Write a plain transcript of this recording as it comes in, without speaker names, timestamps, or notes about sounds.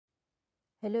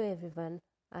Hello everyone,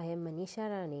 I am Manisha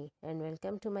Rani and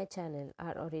welcome to my channel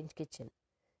Our Orange Kitchen.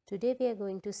 Today we are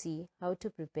going to see how to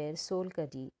prepare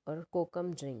Solkadi or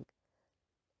Kokum drink.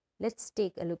 Let's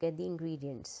take a look at the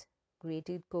ingredients.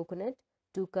 Grated coconut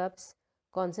 2 cups,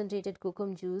 concentrated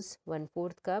kokum juice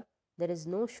 1/4 cup. There is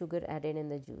no sugar added in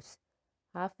the juice.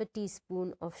 Half a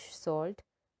teaspoon of salt,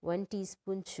 1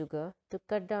 teaspoon sugar to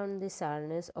cut down the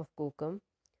sourness of kokum,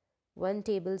 1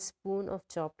 tablespoon of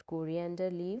chopped coriander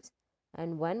leaves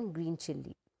and 1 green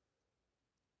chilli.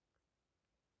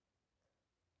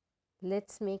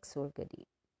 Let's make solkadi.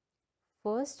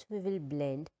 First we will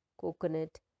blend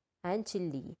coconut and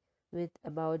chilli with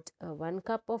about 1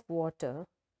 cup of water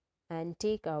and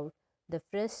take out the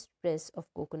fresh press of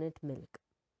coconut milk.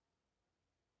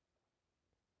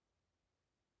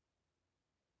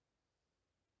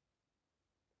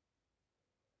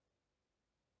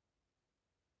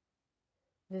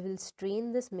 We will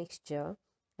strain this mixture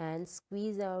and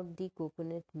squeeze out the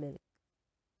coconut milk.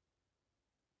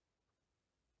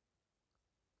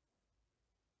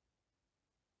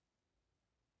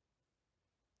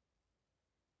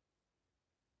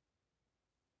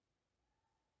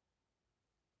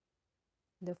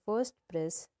 The first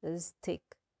press is thick.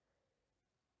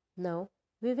 Now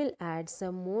we will add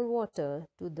some more water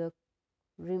to the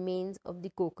remains of the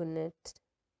coconut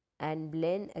and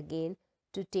blend again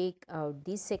to take out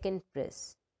the second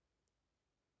press.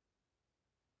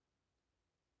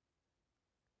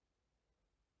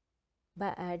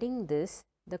 By adding this,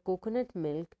 the coconut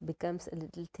milk becomes a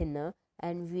little thinner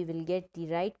and we will get the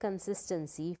right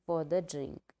consistency for the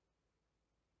drink.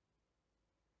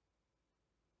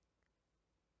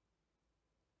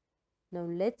 Now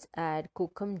let's add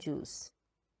kokum juice.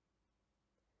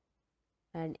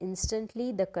 And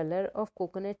instantly the color of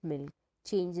coconut milk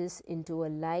changes into a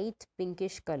light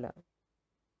pinkish color.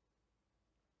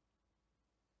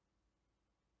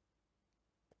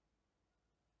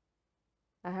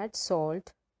 Add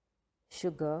salt,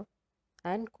 sugar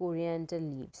and coriander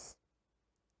leaves.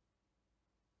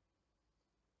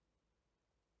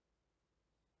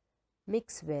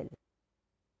 Mix well.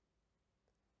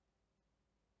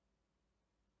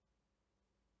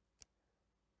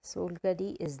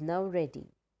 Solkadi is now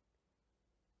ready.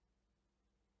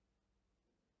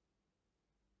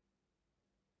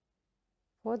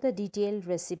 For the detailed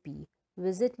recipe,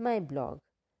 visit my blog.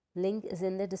 Link is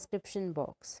in the description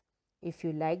box. If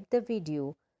you liked the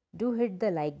video, do hit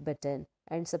the like button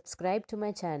and subscribe to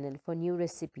my channel for new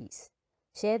recipes.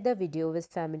 Share the video with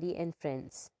family and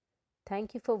friends.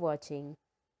 Thank you for watching.